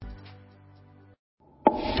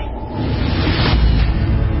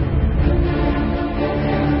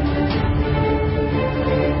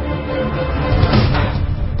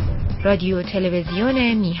رادیو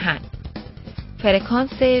تلویزیون میهن.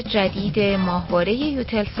 فرکانس جدید ماهواره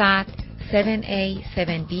یوتلسات 7A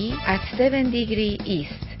 7B at 7 degree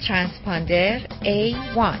east. ترانسپاندر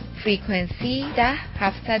A1. فرکانسی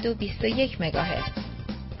 10721 مگاهرتز.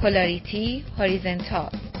 پولاریتی هوریزونتال.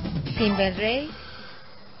 سیمبل ریت.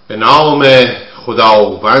 به نام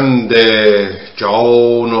خداوند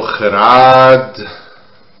جان و خرد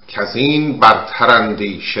که از این برتر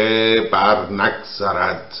اندیشه بر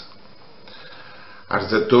نگذرد.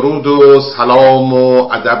 عرض درود و سلام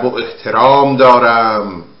و ادب و احترام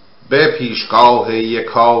دارم به پیشگاه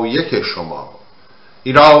یکایک شما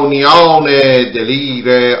ایرانیان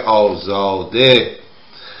دلیر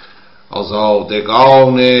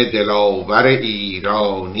آزادگان دلاور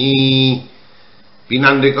ایرانی،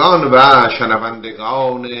 بینندگان و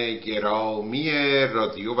شنوندگان گرامی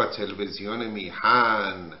رادیو و تلویزیون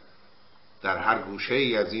میهن در هر گوشه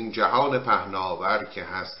ای از این جهان پهناور که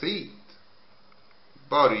هستید.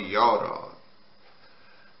 باری یاران،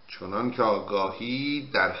 چنان که آگاهی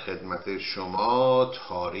در خدمت شما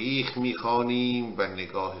تاریخ میخوانیم و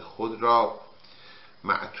نگاه خود را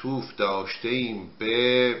معطوف داشته ایم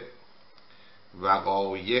به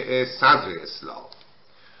وقایع صدر اسلام،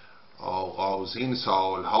 آغازین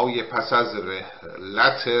سالهای پس از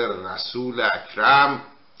رحلت رسول اکرم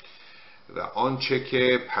و آنچه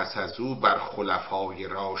که پس از او بر خلفای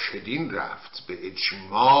راشدین رفت، به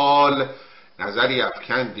اجمال نظری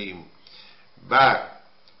افکندیم بر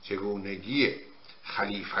چگونگی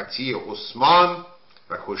خلیفتی عثمان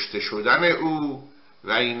و کشته شدن او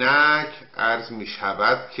و اینک عرض می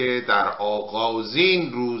شود که در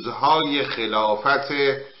آغازین روزهای خلافت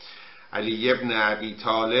علی ابن ابی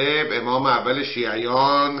طالب امام اول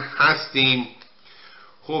شیعیان هستیم.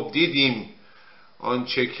 خب دیدیم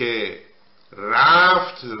آنچه که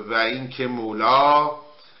رفت و اینکه مولا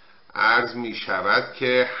عرض می شود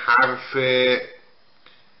که حرف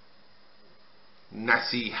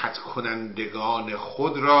نصیحت کنندگان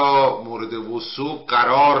خود را مورد وثوق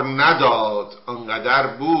قرار نداد. آنقدر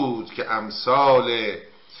بود که امثال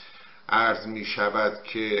عرض می شود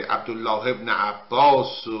که عبدالله ابن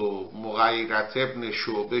عباس و مغیرت ابن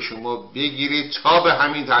شعبه شما بگیرید تا به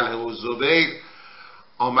همین طلحه و زبیر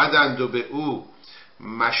آمدند و به او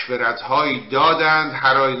مشورت هایی دادند،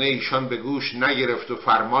 هر آینه ایشان به گوش نگرفت و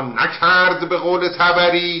فرمان نکرد به قول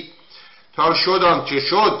طبری، تا شد آنچه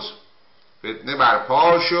شد، فتنه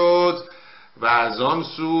برپا شد. و از آن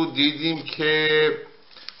سو دیدیم که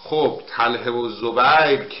خب طلحه و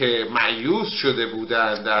زبیر که مایوس شده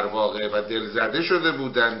بودند در واقع و دلزده شده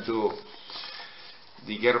بودند و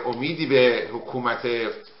دیگر امیدی به حکومت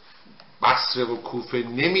بصره و کوفه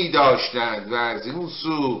نمی داشتند و از این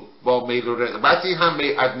سو با میل و رغبتی هم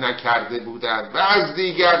بیعت نکرده بودند و از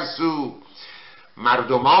دیگر سو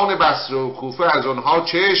مردمان بصره و کوفه از آنها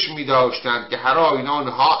چشم می داشتند که هر آینه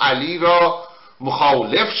آنها علی را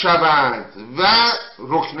مخالف شوند و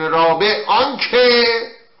رکن رابع آن که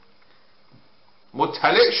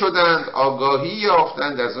مطلع شدند، آگاهی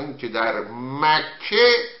یافتند از اون که در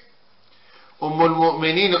مکه ام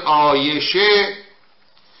المؤمنین عایشه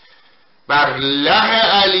بر له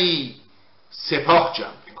علی سپاه جمع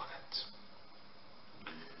می کند.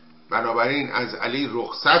 بنابراین از علی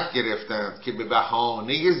رخصت گرفتند که به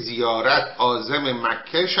بهانه زیارت عازم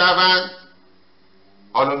مکه شوند،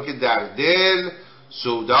 حالا که در دل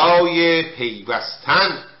سودای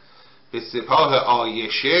پیوستن به سپاه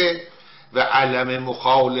عایشه و علم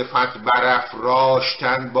مخالفت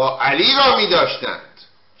برافراشتن با علی را می داشتند.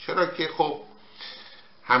 چرا که خب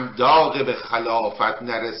هم داغ به خلافت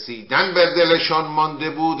نرسیدن به دلشان مانده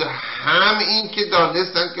بود، هم این که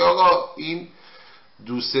دانستند که آقا این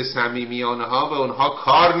دوست صمیمیانه ها به اونها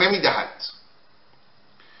کار نمی دهد.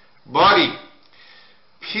 باری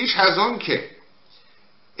پیش از اون که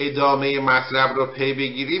ادامه مطلب رو پی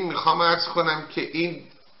بگیریم میخوام عرض کنم که این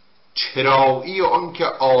چرایی آن که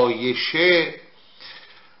عایشه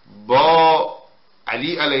با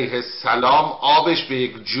علی علیه السلام آبش به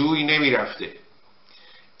یک جوی نمی رفته.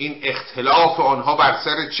 این اختلاف آنها بر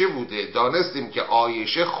سر چه بوده؟ دانستیم که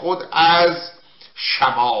عایشه خود از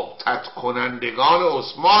شماتت کنندگان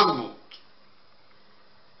عثمان بود.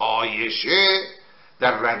 عایشه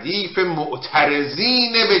در ردیف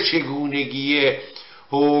معترضین به چگونگی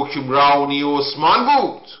حکمرانی عثمان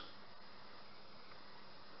بود.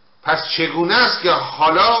 پس چگونه است که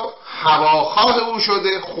حالا هواخواه او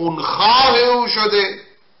شده، خونخواه او شده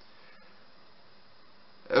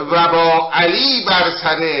و با علی بر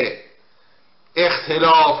سر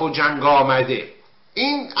اختلاف و جنگ آمده؟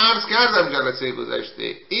 این عرض کردم جلسه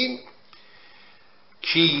گذشته، این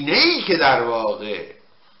کینه‌ای که در واقع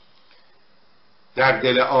در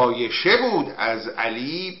دل عایشه بود از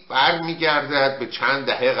علی برمیگردد به چند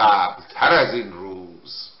دهه قبل تر از این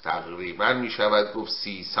روز. تقریبا می شود گفت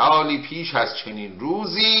 30 سالی پیش از چنین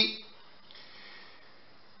روزی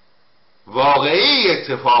واقعی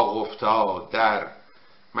اتفاق افتاد در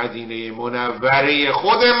مدینه منوره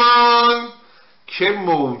خودمان که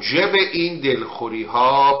موجب این دلخوری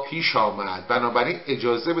ها پیش آمد. بنابراین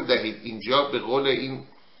اجازه بدهید اینجا به قول این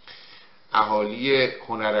اهالی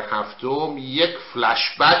هنر هفتم یک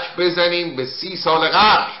فلش بک بزنیم به 30 سال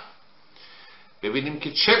قبل، ببینیم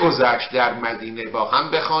که چه گذشت در مدینه. با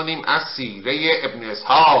هم بخوانیم از سیره ابن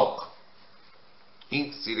اسحاق.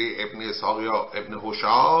 این سیره ابن اسحاق یا ابن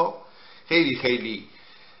هشام خیلی خیلی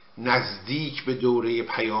نزدیک به دوره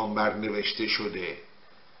پیامبر نوشته شده،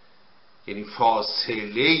 یعنی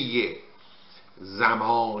فاصله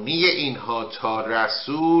زمانی اینها تا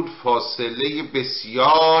رسول فاصله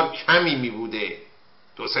بسیار کمی می بوده،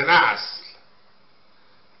 2-3 نسل.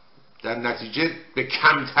 در نتیجه به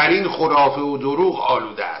کمترین خرافه و دروغ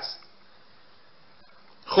آلوده است.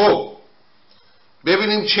 خب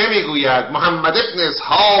ببینیم چه میگوید. محمد ابن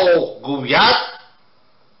اسحاق گوید،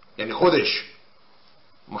 یعنی خودش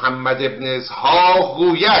محمد ابن اسحاق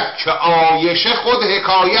گوید که عایشه خود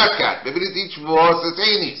حکایت کرد. ببینید هیچ واسطه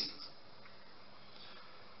ای نیست،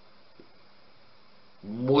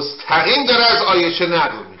 مستقیم داره از عایشه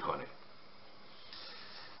نقل میکنه.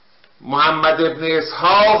 محمد ابن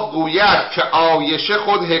اسحاق گوید که عایشه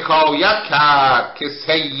خود حکایت کرد که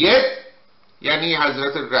سید، یعنی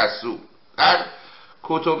حضرت رسول، در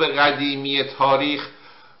کتب قدیمی تاریخ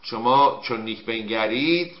شما چون نیک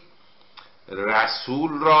بنگرید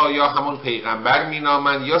رسول را یا همون پیغمبر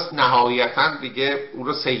مینامند یا نهایتا دیگه او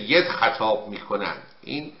را سید خطاب میکنند.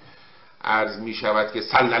 این عرض می شود که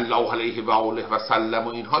صلی الله علیه و آله و سلم و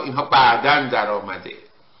اینها بعداً در آمده.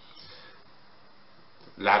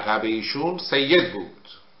 لقب ایشون سید بود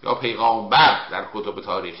یا پیغمبر در کتب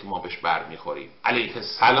تاریخی ما بهش بر میخوریم. علیه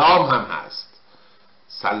السلام هم هست،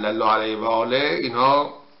 صلی الله علیه و آله.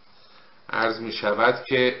 اینها عرض می شود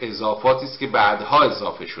که اضافاتی است که بعدها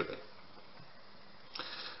اضافه شده.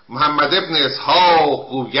 محمد ابن اسحاق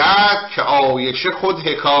گوید که عایشه خود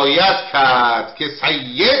حکایت کرد که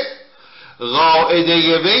سید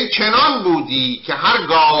قاعده وی چنان بودی که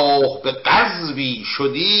هرگاه به غزوی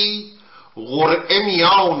شدی قرعه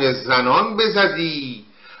میان زنان بزدی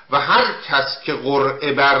و هر کس که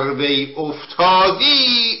قرعه بر وی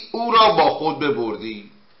افتادی او را با خود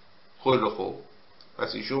ببردی. خیلی خوب،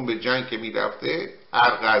 پس ایشون به جنگ که میرفته،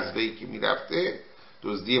 هر غزوه‌ای که میرفته،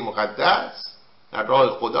 دزدی مقدس در راه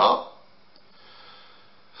خدا،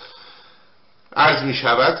 عرض می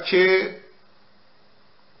شود که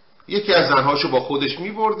یکی از زنهاشو با خودش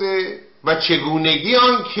می برده و چگونگی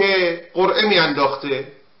آن که قرعه می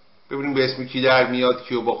انداخته. ببینیم به اسم کی در میاد،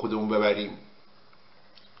 کیو با خودمون ببریم.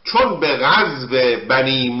 چون به غزو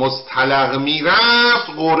بنی مصطلق می رفت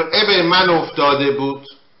قرعه به من افتاده بود.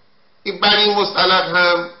 این بنی مصطلق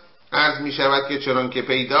هم عرض می شود که چنان که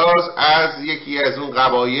پیداست از یکی از اون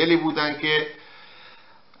قبایلی بودن که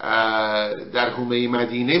در حومه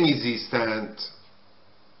مدینه میزیستند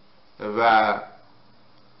و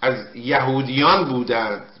از یهودیان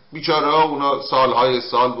بودند. بیچاره ها، اونا سالهای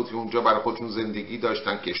سال بود که اونجا برای خودشون زندگی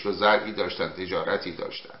داشتن، کشت و زرعی داشتن، تجارتی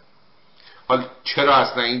داشتن. حالا چرا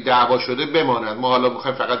اصلا این دعوا شده بماند، ما حالا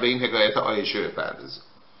میخوایم فقط به این حکایت عایشه بپردازیم.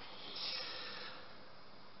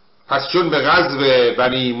 پس چون به غزو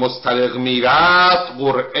بنی مصطلق میرفت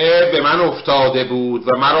قرعه به من افتاده بود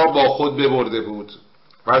و مرا با خود ببرده بود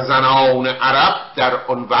و زنان عرب در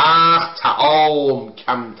آن وقت طعام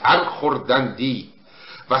کمتر خوردندی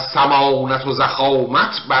و سمانت و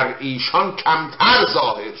زخامت بر ایشان کمتر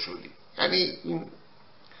ظاهر شدی. یعنی این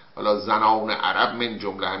حالا زنان عرب من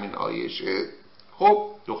جمله همین عایشه، خب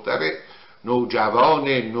دختر نوجوان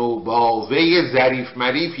نوباوه ظریف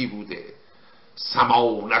مریفی بوده،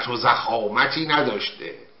 سمانت و زخامتی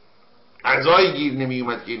نداشته، غذایی گیر نمی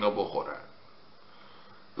اومد که اینا بخورن،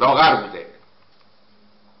 لاغر بوده.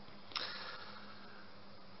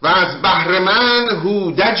 و از بهر من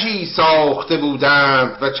هودجی ساخته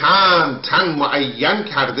بودند و چند تن معین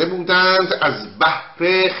کرده بودند از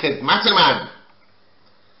بهر خدمت من.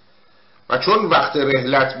 و چون وقت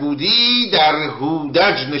رحلت بودی در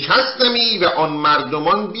هودج نشستمی و آن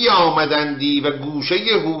مردمان بیامدندی و گوشه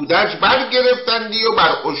هودج برگرفتندی و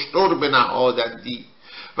بر اشتر بنهادندی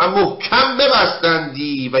و محکم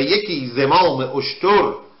ببستندی و یکی زمام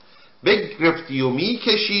اشتر بگرفتی و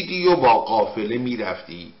میکشیدی و با قافله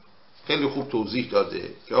میرفتی. خیلی خوب توضیح داده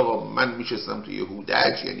که آقا من میشستم توی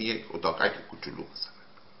هودج، یعنی یک اتاقک کوچولو مثلا،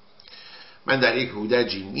 من در یک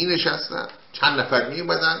هودجی می نشستم، چند نفر می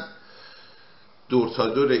اومدن دور تا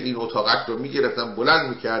دور این اتاقک رو میگرفتن، بلند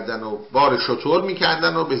میکردن و بار شتر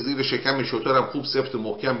میکردن و به زیر شکم شتر هم خوب سفت و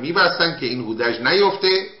محکم میبستن که این هودج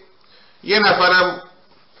نیفته. یه نفرم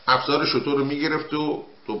افسار شتر رو میگرفت و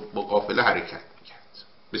با قافله حرکت میکرد.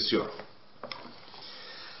 بسیار.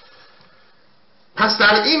 پس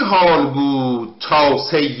در این حال بود تا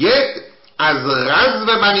سید از غزو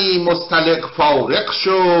بنی مستلق فارغ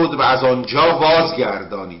شد و از آنجا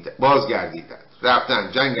بازگردیدند.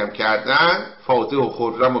 رفتن جنگم کردن، فاتح و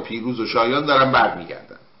خرم و پیروز و شایان دارن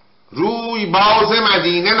برمیگردن. روی باز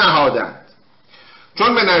مدینه نهادند.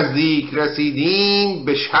 چون به نزدیک رسیدیم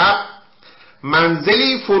به شب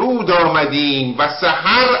منزلی فرود آمدیم و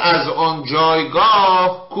سحر از آن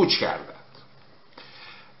جایگاه کوچ کردند.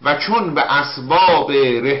 و چون به اسباب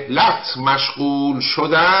رحلت مشغول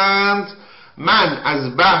شدند، من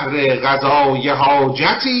از بهر قضای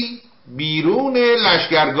حاجتی بیرون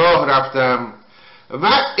لشکرگاه رفتم و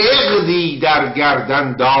عقدی در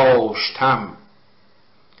گردن داشتم.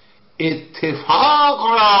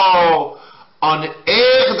 اتفاق را آن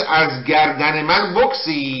عقد از گردن من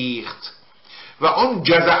بگسیخت و آن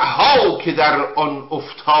جزعها که در آن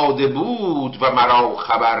افتاده بود و مرا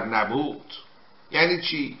خبر نبود. یعنی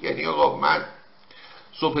چی؟ یعنی آقا من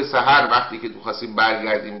صبح سحر وقتی که خواستیم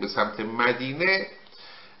برگردیم به سمت مدینه،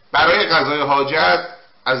 برای قضای حاجت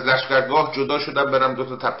از لشکرگاه جدا شدم برم 2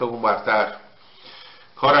 تا تپه اون برتر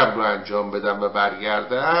کارم رو انجام بدم و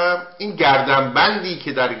برگردم. این گردن بندی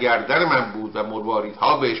که در گردن من بود و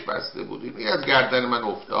مرواریدها بهش بسته بود، این از گردن من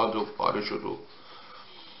افتاد و پاره شد و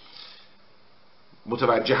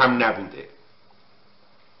متوجه هم نبوده.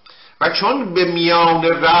 و چون به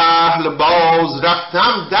میان رحل باز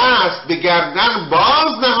رفتم، دست به گردن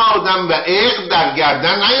باز نهادم و عقد در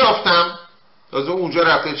گردن نیافتم. تازه اونجا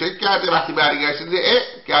رفته چک کرده، وقتی برگشته دیده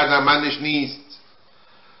گردن بندش نیست.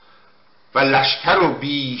 و لشکر و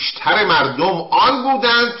بیشتر مردم آن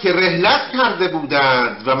بودند که رحلت کرده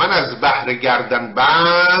بودند و من از بهر گردن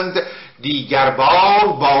بند دیگر بار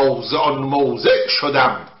باز آن موضع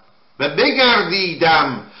شدم و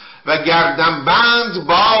بگردیدم و گردن بند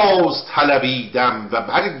باز طلبیدم و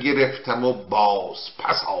برگرفتم و باز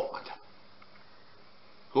پس آمدم.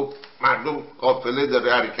 خب مردم قافله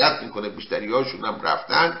داره حرکت میکنه، بیشتری هاشون هم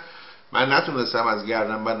رفتن، من نتونستم از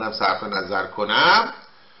گردن بندم صرف نظر کنم.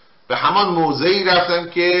 به همان موضعی رفتم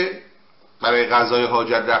که برای قضای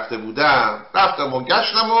حاجت رفته بودم، رفتم و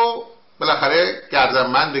گشتم و بالاخره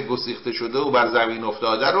گردن بند گسیخته شده و بر زمین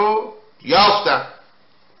افتاده رو یافتم.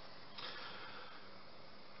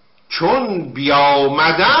 چون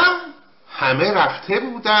بیامدم همه رفته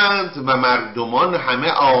بودند و مردمان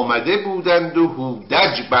همه آمده بودند و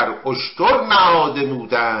هودج بر اشتر نهاده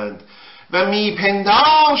بودند و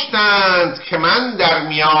میپنداشتند که من در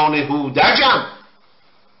میان هودجم.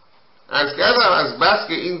 عرض کردم از بس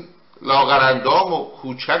که این لاغرندام و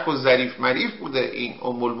کوچک و ظریف مریف بوده این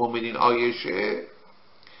ام المؤمنین عایشه،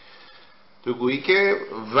 تو گویی که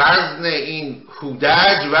وزن این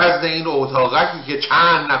هودج، وزن این اتاقکی که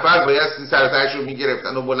چند نفر بایستی سرتش رو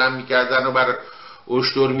میگرفتن و بلند میکردن و بر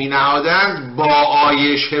اشتر مینهادند، با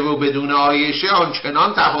عایشه و بدون عایشه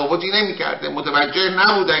آنچنان تفاوتی نمیکرده. متوجه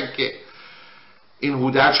نبودن که این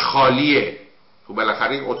هودج خالیه. تو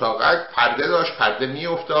بالاخره این اتاقک پرده داشت، پرده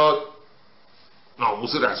میافتاد.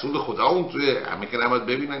 ناموس رسول خدا اون توی همه که نباید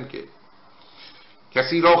ببینن که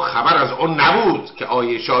کسی را خبر از اون نبود که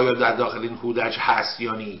عایشه آیا در داخل این هودج هست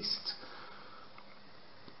یا نیست.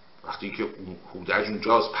 وقتی که هودج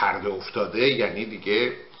اونجاست پرده افتاده، یعنی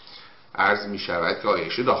دیگه عرض می شود که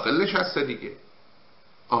عایشه داخل نشسته دیگه.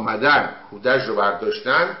 آمدن هودج رو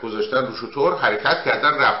برداشتن، گذاشتن رو شتر، حرکت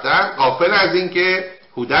کردن رفتن، غافل از این که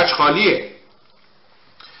هودج خالیه.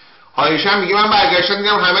 عایشه هم میگه من برگشتم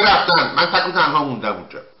دیدم همه رفتن، من تک و تنها موندم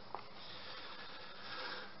اونجا.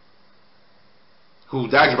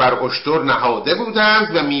 هودج بر اشتر نهاده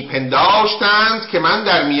بودند و میپنداشتند که من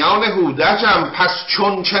در میان هودجم. پس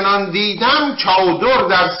چون چنان دیدم چادر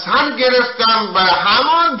در سر گرفتم و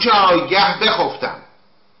همان جایگه بخفتم.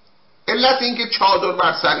 علت این که چادر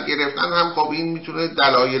بر سر گرفتن هم خب این میتونه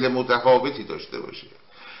دلایل متفاوتی داشته باشه.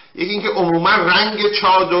 یکی این که عموما رنگ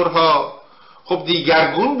چادرها خب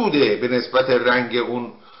دیگرگون بوده به نسبت رنگ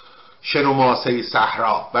اون شن و ماسه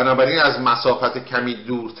صحرا، بنابراین از مسافت کمی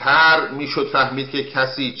دورتر میشد فهمید که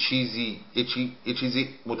کسی یه چیزی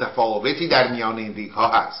متفاوتی در میان این ریگ ها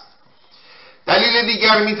هست. دلیل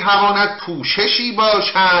دیگر میتواند پوششی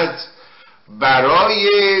باشد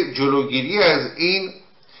برای جلوگیری از این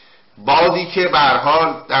بادی که به هر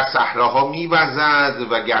حال در صحراها میوزد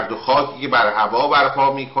و گرد و خاکی که بر هوا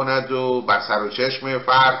برپا میکند و بر سر و چشم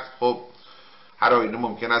فرد خب هر آینه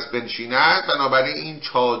ممکن است بنشیند. بنابراین این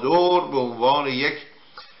چادر به عنوان یک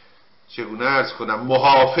چگونه عرض کنم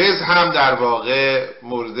محافظ هم در واقع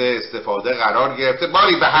مورد استفاده قرار گرفته.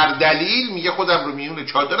 باری به هر دلیل میگه خودم رو میون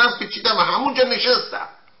چادرم پیچیدم و همونجا نشستم.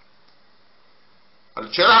 حالا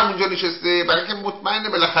چرا همونجا نشسته؟ برای که مطمئنه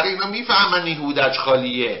بالاخره اینا میفهمن این هودج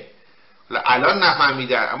خالیه. الان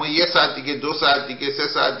نفهمیدن، اما 1 ساعت دیگه، 2 ساعت دیگه، 3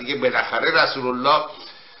 ساعت دیگه بالاخره رسول الله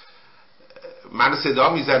من صدا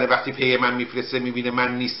میزنه، وقتی پی من میفرسته میبینه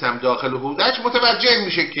من نیستم داخل هودج، متوجه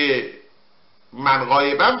میشه که من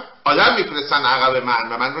غایبم، آدم میفرستن عقب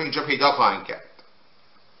من و من رو اینجا پیدا خواهند کرد.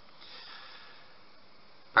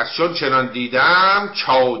 پس چون چنان دیدم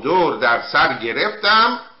چادر در سر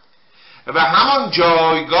گرفتم و همان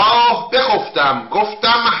جایگاه بخفتم،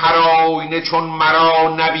 گفتم هر آینه چون مرا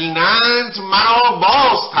نبینند مرا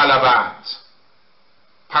باز طلبند.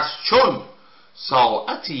 پس چون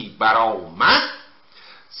ساعتی برآمد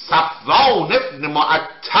صفوان ابن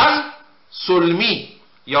معطل سلمی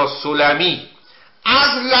یا سلمی از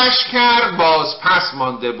لشکر باز پس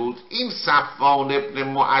مانده بود. این صفوان ابن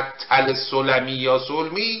معطل سلمی یا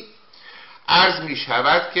سلمی عرض می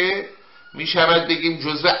شود که می شود بگیم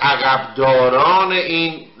جزو عقبداران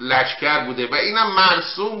این لشکر بوده و اینم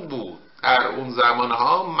مرسوم بود در اون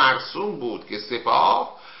زمانها، مرسوم بود که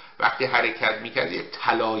سپاه وقتی حرکت می کرد یک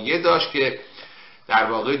طلایه داشت که در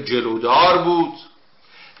واقع جلودار بود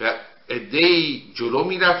و عده‌ای جلو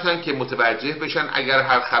می رفتن که متوجه بشن اگر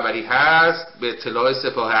هر خبری هست به اطلاع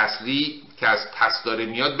سپاه اصلی که از پس داره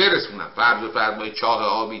میاد برسونن. فرض بفرمایید چاه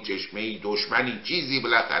آبی، چشمه‌ای، دشمنی، چیزی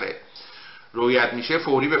بالاخره رویت میشه،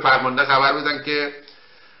 فوری به فرمانده خبر بدن که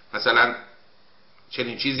مثلا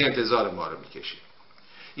چنین چیزی انتظار ما رو میکشه.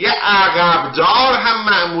 یه عقبدار هم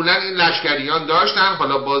معمولا این لشکریان داشتن،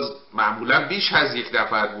 حالا باز معمولا بیش از 1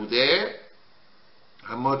 نفر بوده،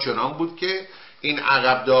 اما چنان بود که این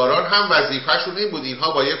عقبداران هم وظیفه‌شون این بود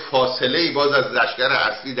اینها با یک فاصله باز از لشکر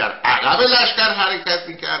اصلی در عقب لشکر حرکت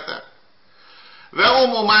میکردن و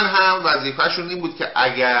عموما هم وظیفه‌شون این بود که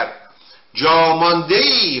اگر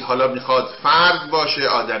جامانده‌ای، حالا میخواد فرد باشه،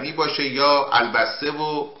 آدمی باشه یا البسته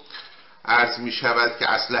و عرض میشود که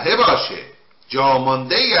اسلحه باشه،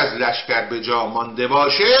 جامانده‌ای از لشکر به جامانده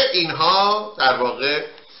باشه، اینها در واقع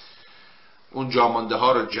اون جامانده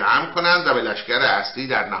ها رو جمع کنند و به لشکر اصلی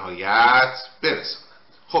در نهایت برسونند.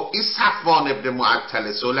 خب این صفوان ابن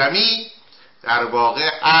معطل سلمی در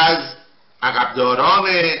واقع از عقبداران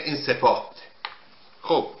این سپاه بوده.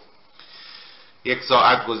 خب 1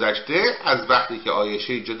 ساعت گذشته از وقتی که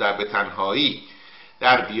عایشه اینجا در به تنهایی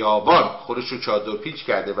در بیابان خودش رو چادر پیچ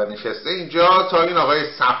کرده و نشسته اینجا تا این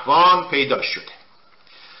آقای صفوان پیدا شده.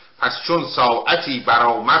 پس چون ساعتی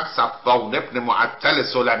برآمد صفوان ابن معطل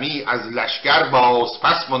سلمی از لشکر باز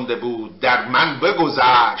پس مانده بود، در من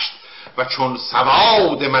بگذشت و چون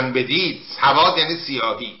سواد من بدید، سواد یعنی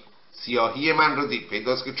سیاهی، سیاهی من رو دید،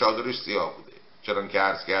 پیداست که چادرش سیاه بوده، چون که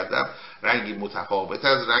عرض کردم رنگی متفاوت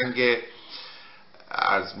از رنگ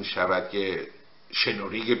عرض می شود که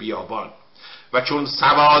شنوریگ بیابان. و چون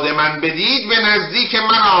سواد من بدید به نزدیک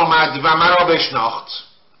من آمد و مرا بشناخت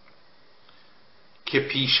که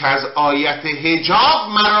پیش از آیت حجاب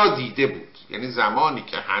مرا دیده بود. یعنی زمانی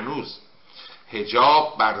که هنوز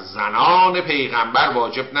حجاب بر زنان پیغمبر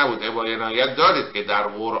واجب نبوده. با عنایت دارید که در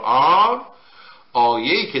قرآن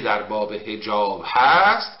آیه‌ای که در باب حجاب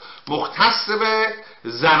هست مختص به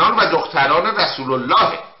زنان و دختران رسول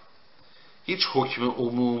الله، هیچ حکم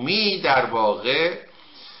عمومی در واقع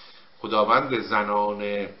خداوند به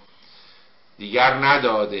زنان دیگر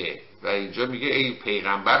نداده و اینجا میگه ای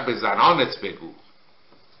پیغمبر به زنانت بگو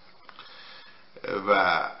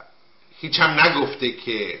و هیچ هم نگفته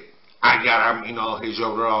که اگر هم اینا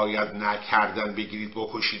حجاب را رعایت نکردن بگیرید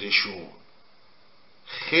بکشیدشون.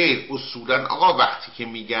 خیر، اصولا آقا وقتی که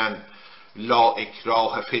میگن لا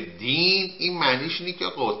اکراه فی الدین، این معنیش اینه که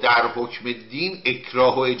در حکم دین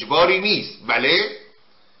اکراه و اجباری نیست. بله،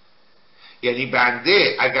 یعنی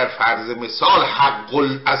بنده اگر فرض مثال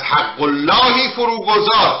از حق اللهی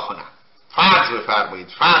فروگذار کنم، فرض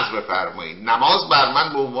بفرمایید نماز بر من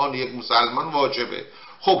به عنوان یک مسلمان واجبه.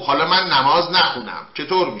 خب حالا من نماز نخونم،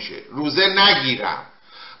 چطور میشه؟ روزه نگیرم،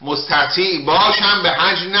 مستطیع باشم به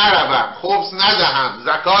حج نروم، خبز ندهم،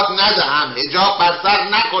 زکات ندهم، حجاب بر سر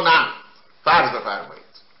نکنم، فرض بفرمایید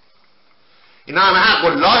اینا همه حق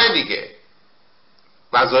الله دیگه،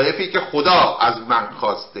 وظایفی که خدا از من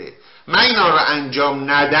خواسته، من اینا رو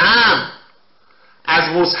انجام ندم از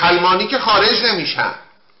مسلمانی که خارج نمیشم.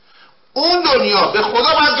 اون دنیا به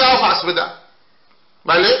خدا باید جواب پس بدم.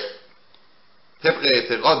 بله، طبق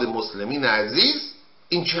اعتقاد مسلمین عزیز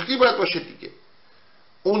این شکلی باید باشه دیگه.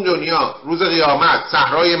 اون دنیا روز قیامت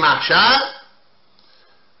صحرای محشر،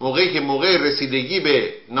 موقعی که موقع رسیدگی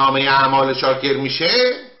به نامه اعمال شاکر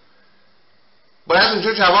میشه، باید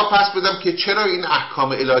اونجا جواب پس بدم که چرا این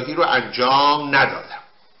احکام الهی رو انجام ندادم.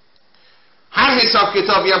 هر حساب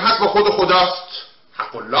کتابی هم هست با خود خداست،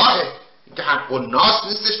 حق اللهه، این که حق الناس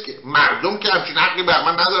نیستش که مردم که همچین حقی بر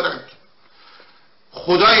من ندارن.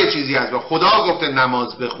 خدا یه چیزی هست و خدا گفته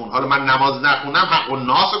نماز بخون، حالا من نماز نخونم حق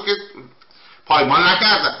الناس رو که پایمال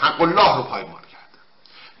نکردم، حق الله رو پایمال کردم.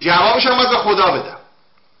 جوابش هم باید به خدا بدم.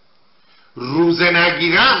 روزه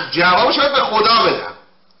نگیرم جوابش باید به خدا بدم،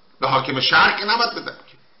 به حاکم شهر که نباید بدم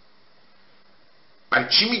که. برای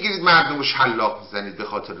چی میگیرید مردم رو شلاق میزنید به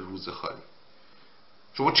خاطر روزه خالی؟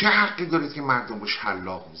 شما چه حقی دارید که مردم رو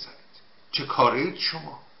شلاق میزنید؟ چه کارید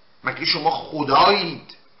شما؟ مگه شما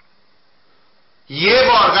خدایید؟ یه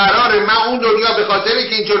بار قراره من اون دنیا به خاطری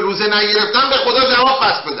که اینجا روزه نگرفتم به خدا جواب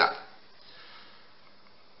پس بدم.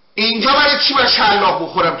 اینجا برای چی باید شلاق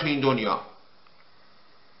بخورم تو این دنیا؟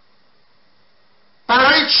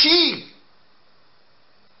 برای چی؟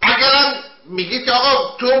 اگرم میگید که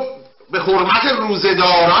آقا تو به حرمت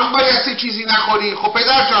روزه‌داران باید چیزی نخوری، خب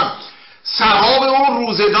پدر جان ثواب اون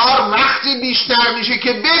روزه‌دار وقتی بیشتر میشه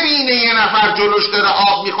که ببینه یه نفر جلوش داره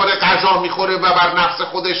آب میخوره، غذا میخوره و بر نفس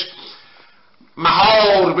خودش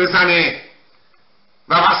مهار بزنه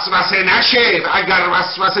و وسوسه نشه، و اگر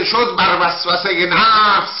وسوسه شد بر وسوسه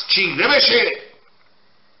نفس چیره بشه.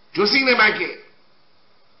 جز اینه مگه؟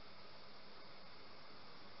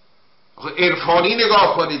 عرفانی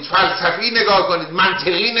نگاه کنید، فلسفی نگاه کنید،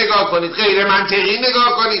 منطقی نگاه کنید، غیر منطقی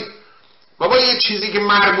نگاه کنید. بابا یه چیزی که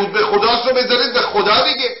مربوط به خداست رو بذارید به خدا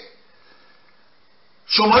دیگه.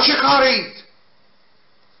 شما چه کارید؟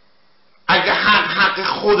 اگه حق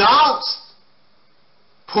خداست،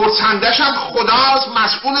 پرسندش هم خداست،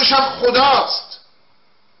 مسئولش هم خداست.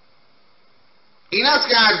 این است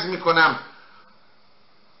که عرض میکنم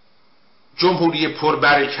جمهوری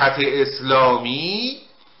پربرکت اسلامی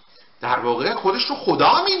در واقع خودش رو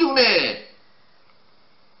خدا میدونه،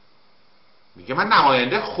 میگه من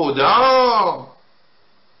نماینده خدا.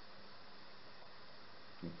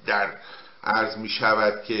 در عرض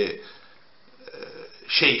میشود که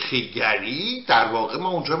شیخیگری در واقع ما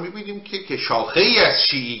اونجا میبینیم که شاخه ای از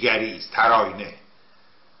شیعیگری است، تراینه.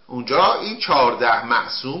 اونجا این 14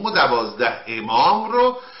 معصوم و 12 امام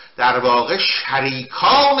رو در واقع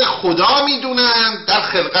شریکان خدا میدونن در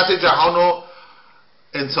خلقت جهان و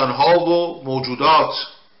انسانها و موجودات.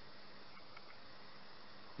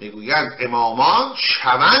 میگویند امامان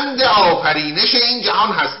شوند آفرینش این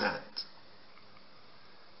جهان هستند.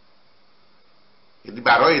 یعنی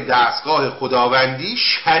برای دستگاه خداوندی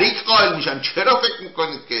شریک قائل میشن. چرا فکر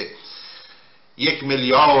میکنید که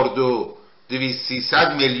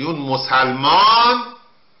 1,200,000,000 مسلمان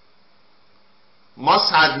ما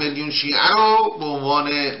 100,000,000 شیعه رو به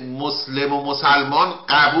عنوان مسلم و مسلمان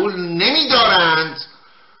قبول نمیدارند؟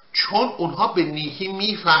 چون اونها به نیکی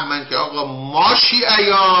میفهمند که آقا ما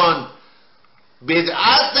شیعیان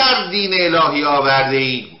بدعت در دین الهی آورده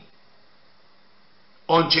ایم.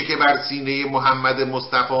 آنچه که بر سینه محمد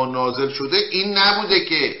مصطفی نازل شده این نبوده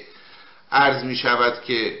که عرض می شود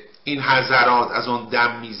که این حضرات از آن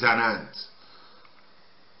دم میزنند.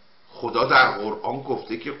 خدا در قرآن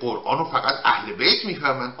گفته که قرآن رو فقط اهل بیت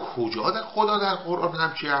میفهمند. کجا در خدا در قرآن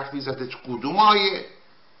همچی حرفی زده؟ کدوم آیه؟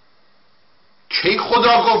 کی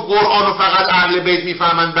خدا گفت قرآن رو فقط اهل بیت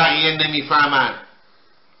میفهمند بقیه نمیفهمند؟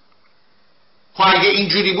 خب اگه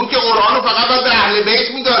اینجوری بود که قرآن رو فقط به اهل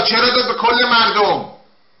بیت میداد، چرا داد به کل مردم؟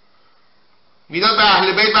 میداد به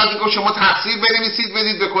اهل بیت، بعد میگفت شما تفسیر بنویسید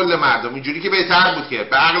بدید به کل مردم. اینجوری که بهتر بود که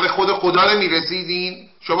به عقل خود خدا رو میرسیدین.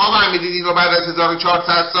 شما فهمیدید این رو بعد از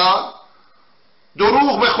 1400 سال؟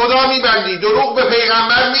 دروغ به خدا میبندی، دروغ به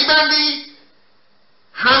پیغمبر میبندی.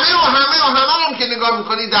 همه هم که نگاه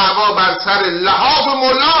میکنی دعوا بر سر لحاف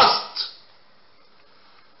ملاست،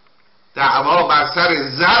 دعوا بر سر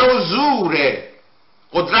زر و زور،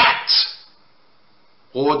 قدرت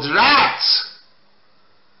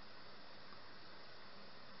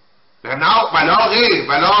ولا غیر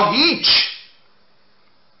ولا هیچ.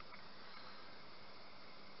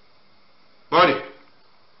 باری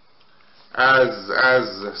از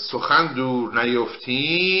سخن دور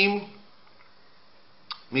نیفتیم.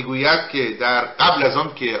 میگوید که در قبل از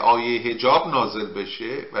آن که آیه حجاب نازل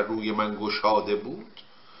بشه و روی من گشاده بود،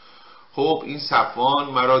 خب این صفوان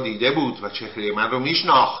مرا دیده بود و چهره من رو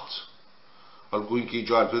میشناخت. حالا گویی که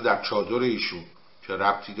اینجا البته در چادر ایشون، چه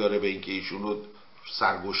ربطی داره به اینکه ایشون رو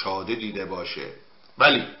سرگشاده دیده باشه؟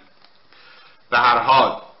 ولی به هر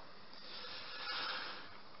حال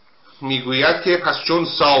میگوید که پس چون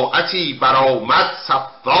ساعتی برآمد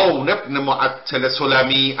صفوان ابن معطل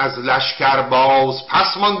سلمی از لشکر باز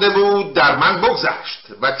پس مانده بود در من بگذشت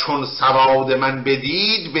و چون سواد من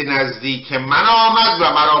بدید به نزدیک من آمد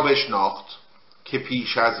و مرا بشناخت. که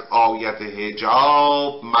پیش از آیت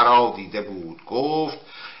حجاب مرا دیده بود، گفت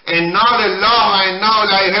انا لله و انا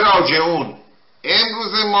الیه راجعون.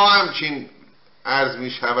 امروز ما همچین عرض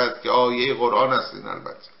می شود که آیه قرآن هستین،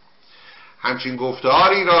 البته همچین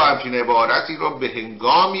گفتاری را، همچین عبارتی را به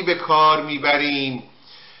هنگامی به کار میبریم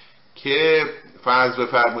که فرض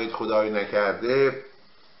بفرمایید خدای نکرده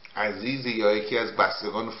عزیز یا یکی از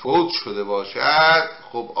بستگان فوت شده باشد.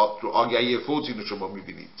 خب تو آگهی فوت اینو شما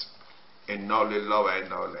میبینید، انا لله و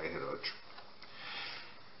انا الیه راجعون.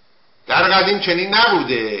 در قدیم چنین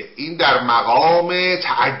نبوده، این در مقام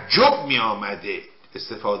تعجب می آمده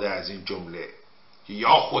استفاده از این جمله که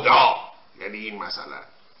یا خدا، یعنی این مثلا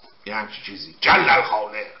یه همچی چیزی، جل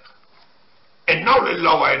الخالق، انا لله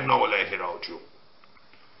و انا الیه راجعون،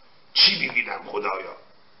 چی میبینم خدایا،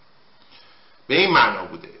 به این معنا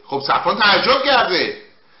بوده. خب صفوان تعجب کرده.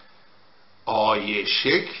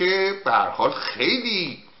 عایشه که به هر حال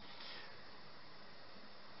خیلی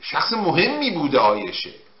شخص مهمی بوده،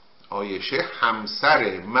 عایشه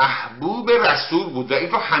همسر محبوب رسول بود و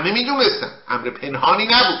این رو همه میدونستن، امر پنهانی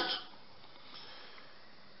نبود.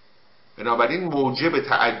 بنابراین موجب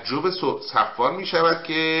تعجب صفوان می شود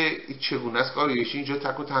که این چگونه است که عایشه اینجا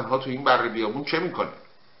تک و تنها تو این بره بیابون چه میکنه.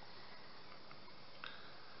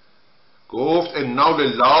 گفت انا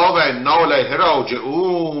لله و انا الیه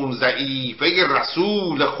راجعون، ضعیفه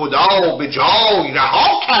رسول خدا به جای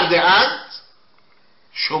رها کرده اند.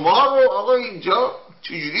 شما رو آقا اینجا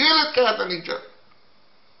چجوری علت کردن اینجا؟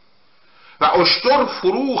 و اشتر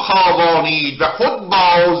فرو خوابانید و خود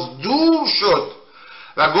باز دور شد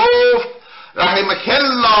و گفت رحمک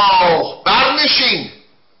الله برنشین.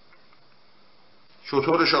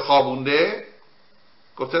 شترشو خوابونده،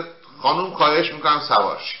 گفته خانوم خواهش میکنم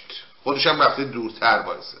سوار شید. خودش هم رفته دورتر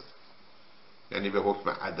وایساده، یعنی به حکم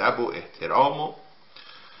ادب و احترام و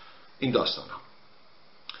این داستان ها.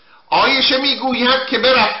 عایشه میگوید که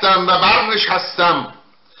برفتم و برنشستم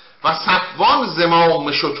و صفوان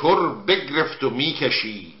زمام شتر بگرفت و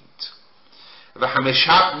میکشید و همه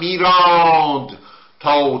شب میراند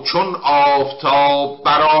تا چون آفتاب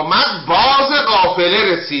برآمد باز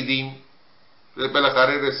قافله رسیدیم.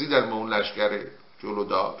 بالاخره رسیدن به اون لشکر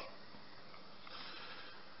جلودار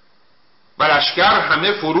و لشکر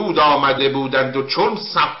همه فرود آمده بودند و چون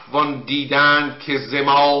صفوان دیدند که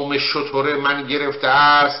زمام شتر من گرفته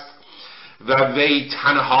است و وی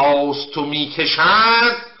تنهاست و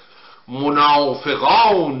میکشد،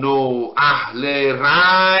 منافقان و اهل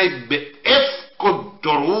رای به افک و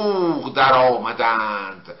دروغ در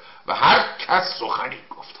آمدند و هر کس سخنی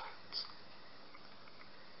گفتند.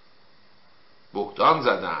 بهتان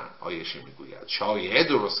زدن، عایشه میگوید، شایعه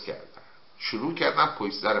درست کردن، شروع کردن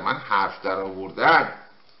پشت سر من حرف در آوردن.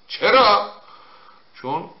 چرا؟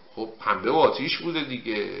 چون خب پنبه و آتیش بوده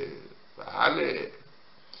دیگه. بله،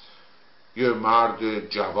 یه مرد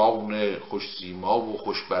جوان خوش سیما و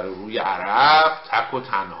خوش بر روی عرب تک و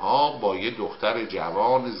تنها با یه دختر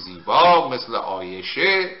جوان زیبا مثل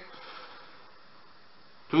عایشه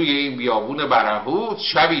توی این بیابون برهوت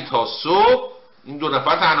شبی تا صبح، این دو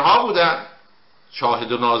نفر تنها بودن،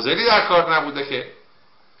 شاهد و ناظری در کار نبوده که.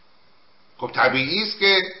 خب طبیعی است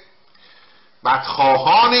که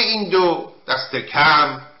بدخواهان این دو دست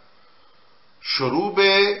کم شروع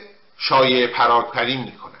به شایعه پراکنی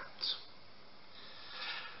میکنند.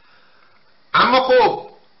 اما خب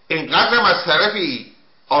اینقدر از طرفی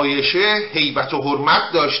عایشه هیبت و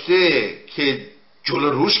حرمت داشته که جلو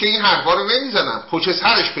روش که این حرفا رو نمیزنن، پشت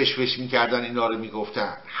سرش پش میکردن، اینا رو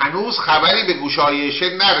میگفتن. هنوز خبری به گوش عایشه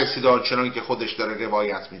نرسید آنچنان که خودش داره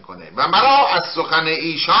روایت میکنه و مرا از سخن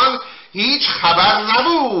ایشان هیچ خبر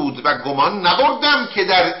نبود و گمان نبردم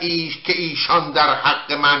که ایشان در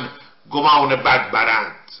حق من گمان بد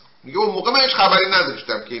برند. میگه اون موقع من هیچ خبری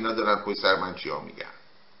نداشتم که اینا دارن پشت سر من چیا میگن،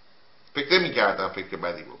 فکر نمی‌کردم فکر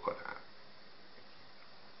بدی بکنم.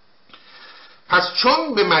 پس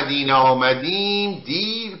چون به مدینه آمدیم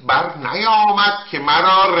دیر بر نیامد که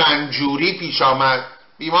مرا رنجوری پیش آمد.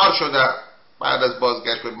 بیمار شدم بعد از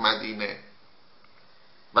بازگشت به مدینه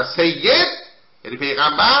و سید یعنی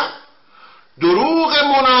پیغمبر دروغ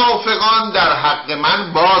منافقان در حق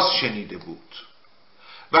من باز شنیده بود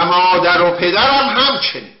و مادر و پدرم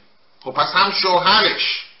همچنین. خب پس هم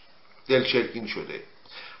شوهرش دلچرکین شده،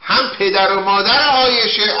 هم پدر و مادر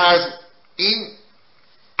عایشه از این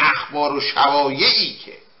اخبار و شوایعی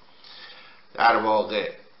که در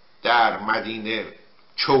واقع در مدینه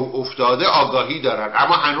چو افتاده آگاهی دارن،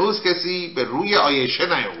 اما هنوز کسی به روی عایشه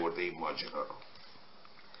نیاورده این ماجرا رو.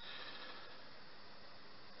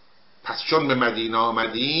 پس چون به مدینه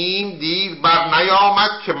آمدیم دیر بر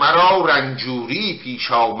نیامد که مرا رنجوری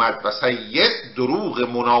پیش آمد و سید دروغ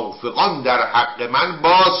منافقان در حق من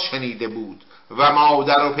باز شنیده بود و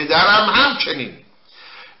مادر و پدرم همچنین،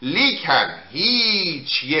 لیکن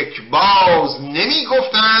هیچ یک باز نمی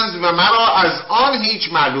گفتند و مرا از آن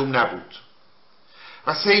هیچ معلوم نبود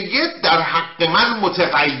و سید در حق من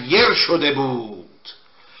متغیر شده بود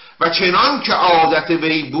و چنان که عادت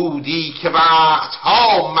وی بودی که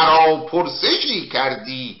وقتها مرا پرسشی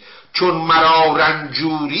کردی چون مرا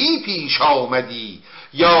رنجوری پیش آمدی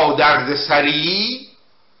یا درد سری،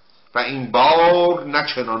 و این بار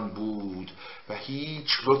نچنان بود و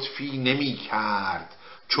هیچ لطفی نمی کرد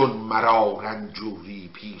چون مرا رنجوری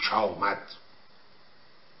پیش آمد.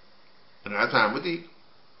 نفهمیدی؟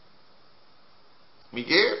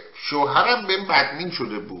 میگه شوهرم به بدبین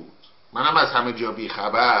شده بود، منم از همه جا بی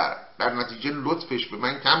خبر، در نتیجه لطفش به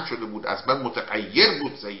من کم شده بود، از من متغیر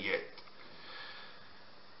بود سید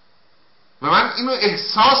و من اینو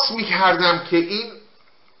احساس میکردم که این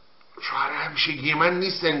شوهر همیشگی من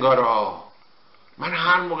نیست انگارا. من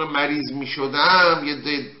هر موقع مریض میشدم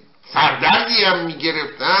یه سردردی هم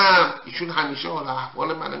میگرفتم، ایشون همیشه حال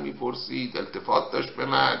احوال منو میپرسید، التفات داشت به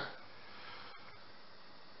من.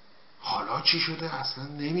 حالا چی شده اصلا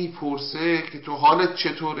نمیپرسه که تو حالت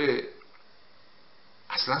چطوره،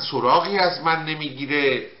 اصلا سراغی از من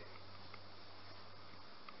نمیگیره.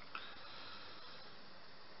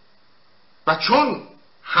 و چون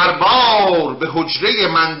هر بار به حجره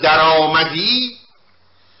من در آمدی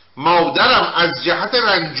مادرم از جهت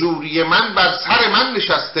رنجوری من بر سر من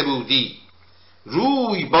نشسته بودی،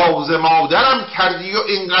 روی باز مادرم کردی و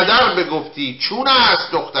اینقدر بگفتی چون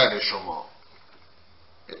است دختر شما.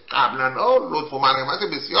 قبلا لطف و مرحمت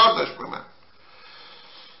بسیار داشت به من.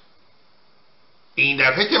 این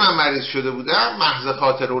دفعه که من مریض شده بودم محض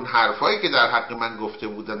خاطر اون حرفایی که در حق من گفته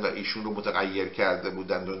بودند و ایشون رو متغیر کرده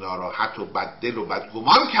بودند و ناراحت و بددل و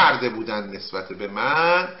بدگمان کرده بودند نسبت به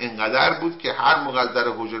من، اینقدر بود که هر موقع از در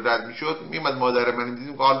حجره رد میشد میمد مادر من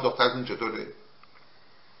میدیدیم که حال دخترتون چطوره.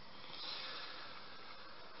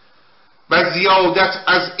 و زیادت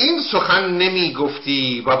از این سخن نمی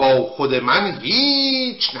گفتی و با خود من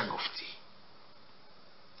هیچ نگفتی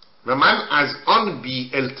و من از آن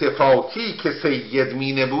بی التفاتی که سید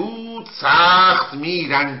مینه بود سخت می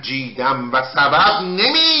رنجیدم و سبب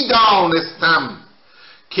نمی دانستم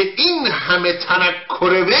که این همه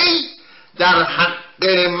تنکر وی در حق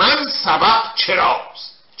من سبب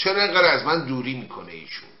چراست. چرا اینقدر از من دوری میکنه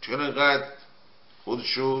ایشون، چرا اینقدر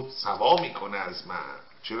خودشو سوا میکنه از من،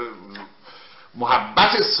 چرا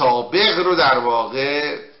محبت سابق رو در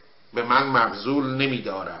واقع به من مبذول نمی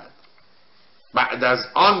دارد. بعد از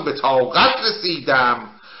آن به طاقت رسیدم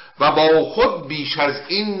و با خود بیش از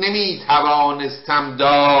این نمی توانستم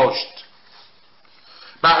داشت.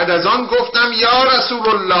 بعد از آن گفتم یا رسول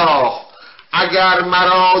الله اگر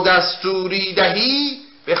مرا دستوری دهی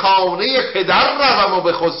به خانه پدر روم و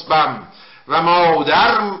بخسبم و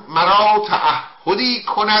مادر مرا تعهدی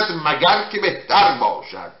کند مگر که بهتر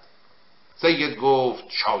باشد. سید گفت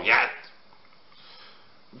شاید.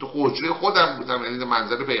 تو حجره خودم بودم، یعنی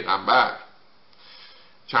منظر پیغمبر.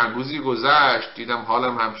 چند روزی گذشت دیدم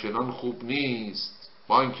حالم همچنان خوب نیست،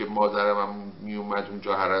 با اینکه مادرم هم می اومد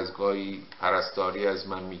اونجا هر از گاهی پرستاری از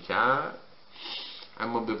من میکرد،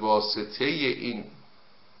 اما به واسطه این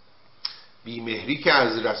بیمهری که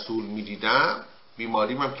از رسول میدیدم،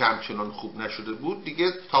 بیماریم هم که همچنان خوب نشده بود،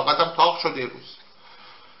 دیگه طاقتم تاق شد. یه روز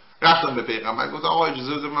رفتم به پیغمبر گفتم آقا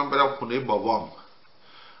اجازه بده من برم خونه بابام،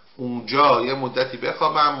 اونجا یه مدتی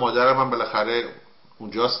بخوابم، مادرم هم بالاخره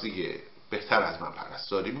اونجاست دیگه، بهتر از من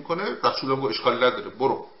پرستاری میکنه. رسولم گفت اشکال نداره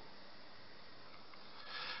برو.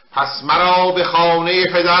 پس مرا به خانه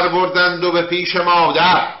پدر بردند و به پیش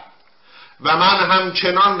مادر و من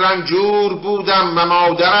همچنان رنجور بودم و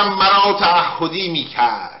مادرم مرا تعهدی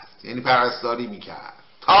میکرد، یعنی پرستاری میکرد،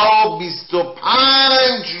 تا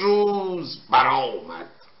 25 روز برآمد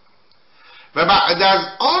و بعد از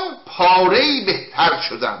آن پاره‌ای بهتر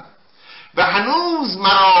شدم و هنوز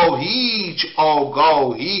مرا هیچ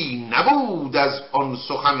آگاهی نبود از آن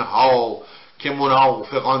سخنها که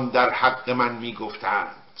منافقان در حق من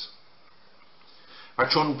میگفتند. و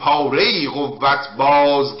چون پاره‌ای قوت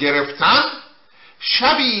باز گرفتم،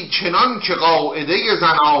 شبی چنان که قاعده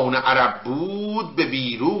زنان عرب بود به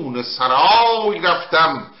بیرون سرای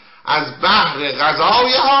رفتم از بهر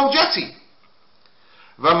قضای حاجتی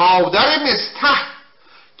و مادر مستح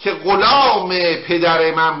که غلام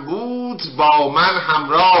پدر من بود با من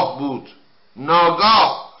همراه بود.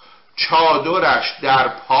 ناگاه چادرش در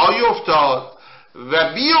پای افتاد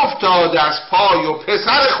و بی افتاد از پای و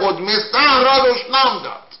پسر خود مستح را دشنام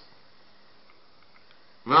داد.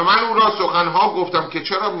 و من او را سخنها گفتم که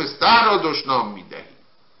چرا مستح را دشنام میدهی؟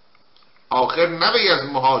 آخر نوی از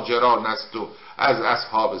مهاجران است و از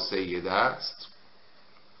اصحاب سید است.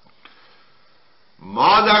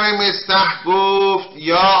 مادر مستح گفت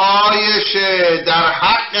یا عایشه در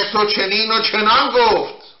حق تو چنین و چنان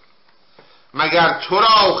گفت، مگر تو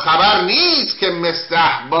را خبر نیست که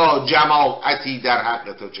مستح با جماعتی در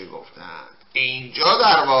حق تو چه گفتند؟ اینجا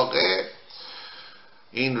در واقع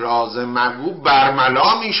این راز مگو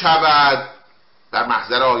برملا می شود در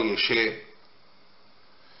محضر عایشه.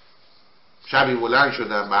 شبی بلند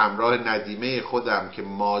شدم به همراه ندیمه خودم که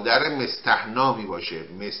مادر مستح نامی باشه.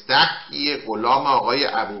 مستح یه غلام آقای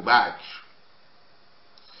ابوبکر.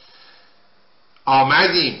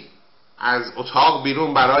 آمدیم از اتاق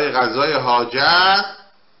بیرون برای غذای حاجت.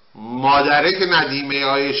 مادره که ندیمه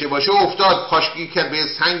عایشه باشه افتاد، پاشگی کرد به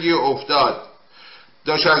سنگی افتاد،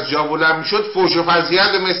 داشت از جا بلند میشد، فوش و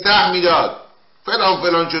فضیحت به مستح میداد، فلان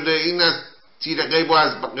فلان شده، این از تیر غیب و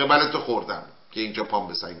از قبل تو خوردم که اینجا پام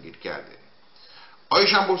به سنگ گیر کرده.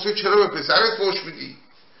 عایشه هم پرسید چرا به پسرت فوش میدی؟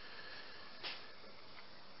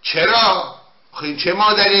 چرا؟ خیلی چه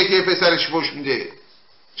مادریه که پسرش فوش میده؟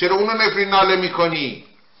 چرا اونو نفرین ناله میکنی؟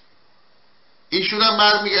 ایشون هم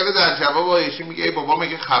برمیگرده در جواب عایشه میگه ای بابا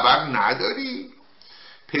مگه خبر نداری؟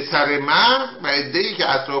 پسر من و عده‌ای که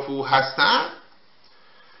اطراف او هستن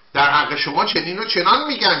در حق شما چنین و چنان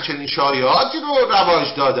میگن، چنین شایعاتی رو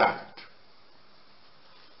رواج دادند.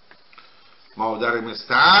 مادر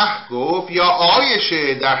مستح گفت یا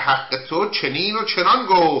عایشه در حق تو چنین و چنان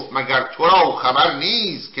گفت، مگر تو را خبر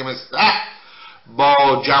نیست که مستح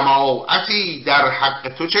با جماعتی در حق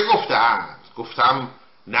تو چه گفتند؟ گفتم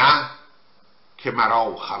نه که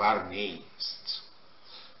مرا خبر نیست.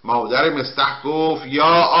 مادر مستح گفت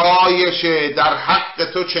یا عایشه در حق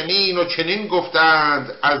تو چنین و چنین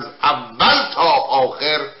گفتند، از اول تا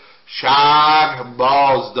آخر شرح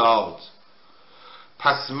باز داد.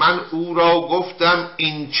 پس من او را گفتم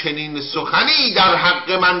این چنین سخنی در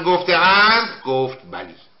حق من گفته اند؟ گفت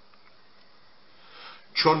بلی.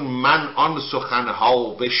 چون من آن سخنها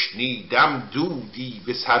بشنیدم دودی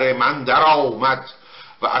به سر من در آمد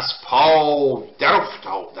و از پا در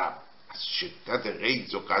افتادم. از شدت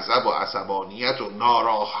غیظ و غضب و عصبانیت و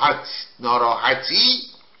ناراحتی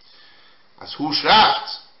از هوش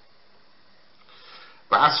رفت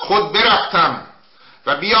و از خود برفتم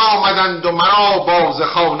و بیامدند و مرا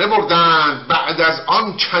بازخانه بردند. بعد از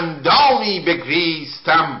آن چندانی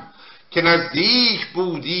بگریستم که نزدیک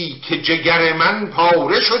بودی که جگر من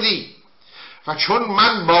پاره شدی. و چون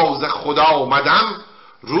من باز خدا آمدم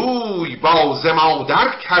روی باز مادر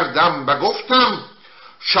کردم و گفتم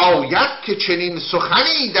شاید که چنین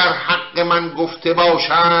سخنی در حق من گفته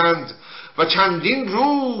باشند و چندین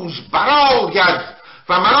روز برآید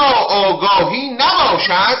و مرا آگاهی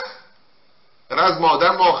نباشد. از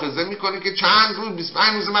مادر مؤاخذه میکنه که چند روز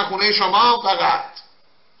 25 روز من خونه شما، فقط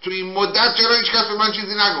تو این مدت چرا هیچ کس به من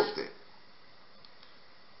چیزی نگفته؟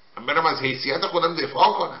 من برم از حیثیت خودم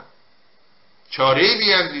دفاع کنم، چاره‌ای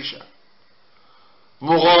بیاندیشم،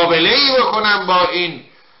 مقابله‌ای بکنم با این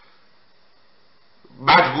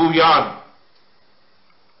بدگویان.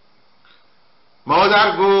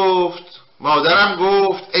 مادرم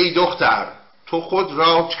گفت ای دختر تو خود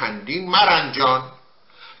را چندین مرنجان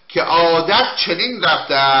که عادت چنین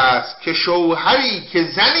رفته است که شوهری که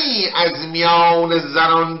زنی از میان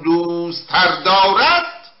زنان دوست تر دارد،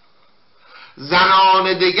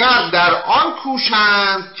 زنان دیگر در آن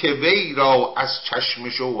کوشند که وی را از چشم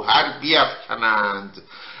شوهر بیفکنند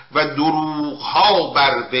و دروغها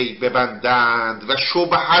بر وی ببندند و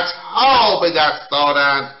شبهتها به دست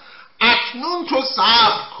دارند. اکنون تو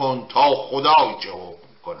صبر کن تا خدا جواب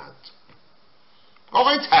کند.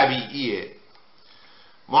 آقای طبیعیه،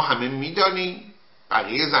 ما همه میدانیم،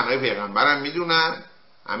 بقیه زنهای پیغمبر هم میدونن،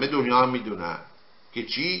 همه دنیا هم میدونن که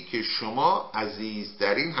چی؟ که شما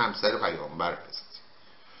عزیزترین همسر پیامبر هستی.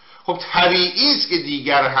 خب طبیعی است که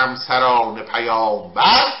دیگر همسران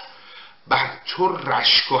پیامبر بر تو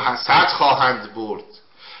رشک و حسد خواهند برد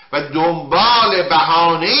و دنبال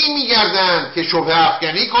بهانه‌ای میگردند که شبهه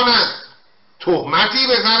افکنی کنند، تهمتی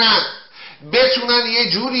بزنند، بتونن یه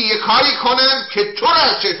جوری یه کاری کنند که تو را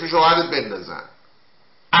از چشم شوهرت بندازن.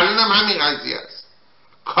 الان هم همین قضیه است،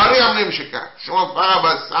 کاری هم نمیشه کرد، شما فقط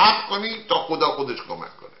باید صبر کنید تا خدا خودش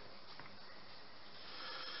کمک کنه.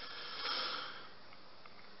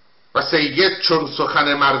 و سید چون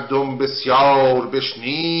سخن مردم بسیار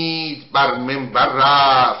بشنید، بر منبر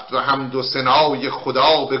رفت و حمد و ثنای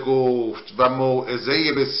خدا بگفت و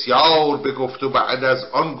موعظه بسیار بگفت و بعد از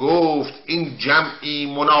آن گفت این جمعی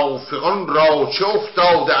منافقان را چه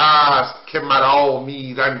افتاده است که مرا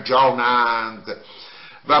میرنجانند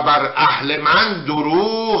و بر اهل من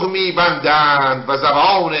دروغ میبندند و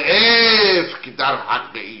زبان افک در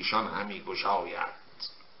حق ایشان همی گشاید.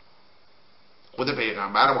 خود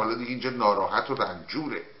پیغمبرم حالا دیگه اینجا ناراحت و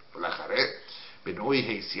رنجوره، بالاخره به نوعی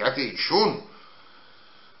حیثیت ایشون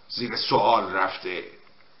زیر سوال رفته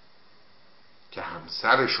که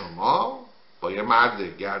همسر شما با یه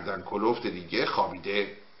مرد گردن کلفت دیگه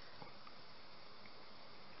خوابیده.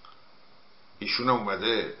 ایشون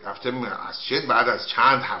اومده رفته مسجد بعد از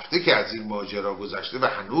چند هفته که از این ماجرا گذشته و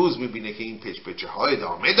هنوز میبینه که این پچپچه ها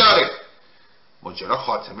ادامه داره، ماجرا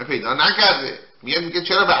خاتمه پیدا نکرده. میگه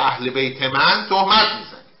چرا به اهل بیت من تهمت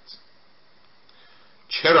میزنید؟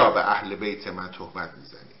 چرا به اهل بیت من تهمت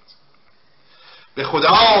میزنید؟ به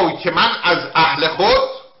خدای که من از اهل خود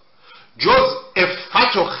جز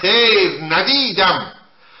عفت و خیر ندیدم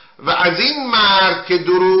و از این مرد که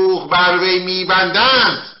دروغ بر وی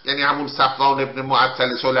میبندند، یعنی همون صفوان ابن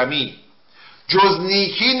معطل سلمی، جز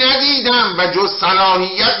نیکی ندیدم و جز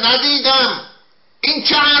صلاحیت ندیدم. این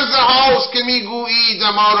چه عرضه هاست که میگویید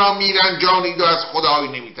و ما را میرنجانید و از خدای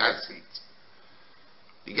نمیترسید؟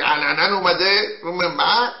 دیگه علنا اومده رو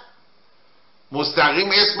منبر مستقیم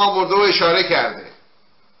اسم برده و اشاره کرده.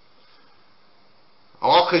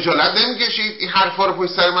 آقا خجالت نمیکشید این حرفا رو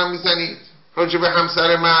پشت سر من میزنید راجع به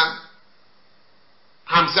همسر من؟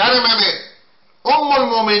 همسر منه، ام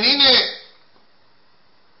المؤمنینه.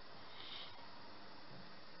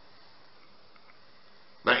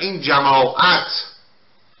 و این جماعت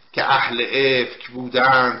که اهل افک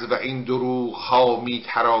بودند و این دروغ ها می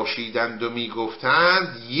تراشیدند و می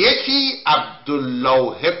گفتند، یکی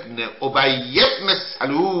عبدالله ابن ابی ابن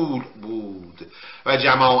سلول بود و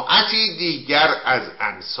جماعتی دیگر از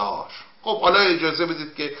انصار. خب حالا اجازه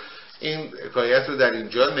بدید که این حکایت رو در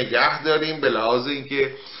اینجا نگه داریم به لحاظ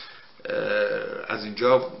اینکه از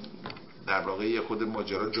اینجا در واقع خود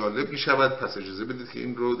ماجرا جالب می شود. پس اجازه بدید که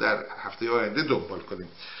این رو در هفته آینده دنبال کنیم.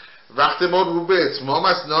 وقت ما رو به اتمام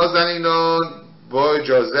است نازنینان، با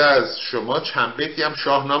اجازه از شما چند بیتی هم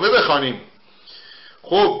شاهنامه بخوانیم.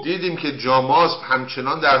 خب دیدیم که جاماسب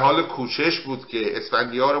همچنان در حال کوشش بود که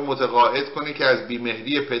اسفندیار رو متقاعد کنه که از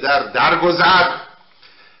بیمهری پدر درگذر،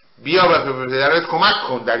 بیا و به پدرت کمک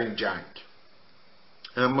کن در این جنگ.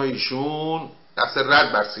 اما ایشون دست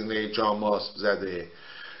رد بر سینه جاماسب زده.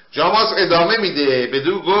 جاماسب ادامه میده،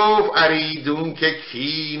 بدو گفت اریدون که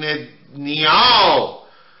کین نیا،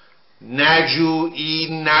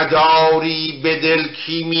 نجویی نداری به دل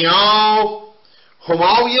کیمیا.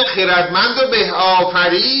 همای خردمند و به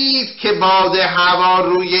آفرید که باد هوا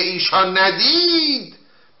روی ایشان ندید.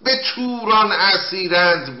 به توران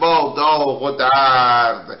اسیرند با داغ و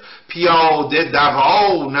درد، پیاده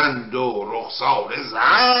دوانند و رخساره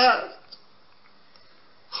زرد.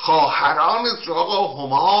 خواهرانت را آقا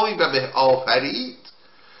همای و به آفرید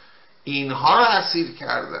اینها را اسیر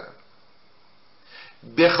کردن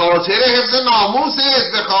به خاطر حفظ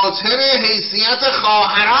ناموست، به خاطر حیثیت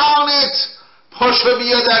خواهرانت. پاشو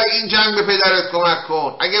بیا در این جنگ به پدرت کمک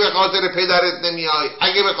کن. اگه به خاطر پدرت نمیای،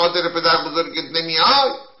 اگه به خاطر پدر بزرگت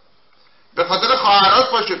نمیای، به خاطر خواهرات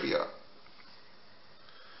پاشو بیا.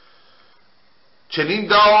 چنین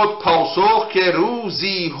داد پاسخ که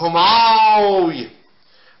روزی همای،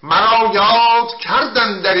 مرا یاد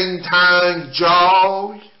کردن در این تنگ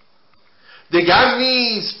جای. دگر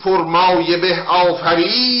نیز پرمایه به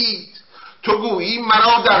آفرید، تو گویی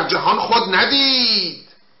مرا در جهان خود ندید.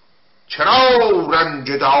 چرا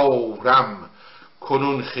رنج دارم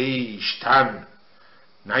کنون خویشتن،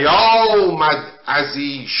 نیامد از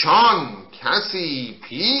ایشان کسی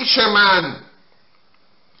پیش من.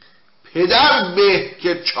 پدر به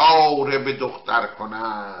که چاره به دختر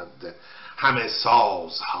کند، همه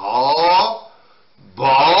سازها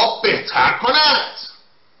با بهتر کند.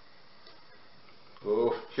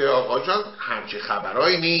 گفت که آقا جان همچه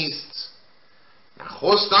خبرایی نیست.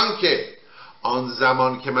 نخست آن که آن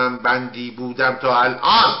زمان که من بندی بودم تا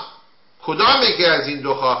الان، کدامی که از این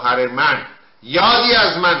دو خواهر من یادی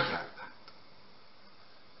از من کردند،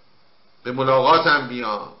 به ملاقاتم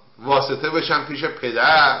بیان، واسطه بشم پیش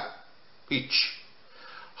پدر، هیچ.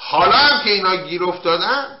 حالا هم که اینا گیر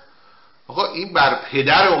افتادن، آقا این بر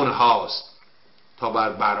پدر اونهاست تا بر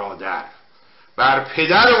برادر، بر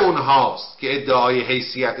پدر اونهاست که ادعای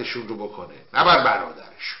حیثیتشون رو بکنه، نه بر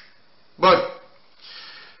برادرشون. باید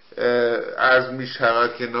عرض می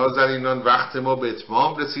شود که نازنینان وقت ما به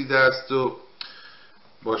اتمام رسیده است و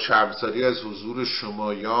با شرمساری از حضور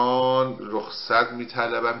شمایان رخصت می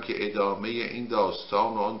طلبم که ادامه این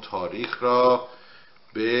داستان و آن تاریخ را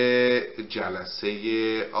به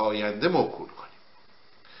جلسه آینده موکول کنیم.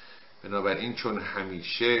 بنابراین چون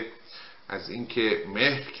همیشه از اینکه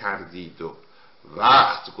مهر کردید و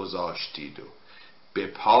وقت گذاشتید و به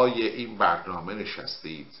پای این برنامه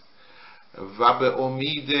نشستید و به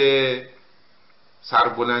امید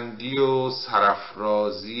سربلندی و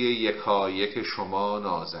سرافرازی یکایک شما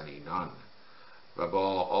نازنینان و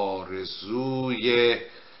با آرزوی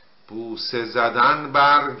بوسه زدن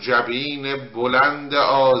بر جبین بلند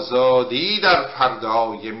آزادی در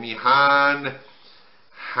فردای میهن،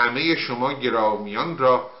 همه شما گرامیان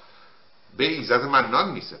را به ایزد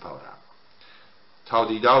منان می سپارم. تا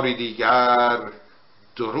دیداری دیگر،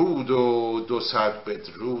 درود و 200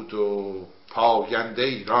 بدرود و پاینده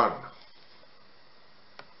ایران.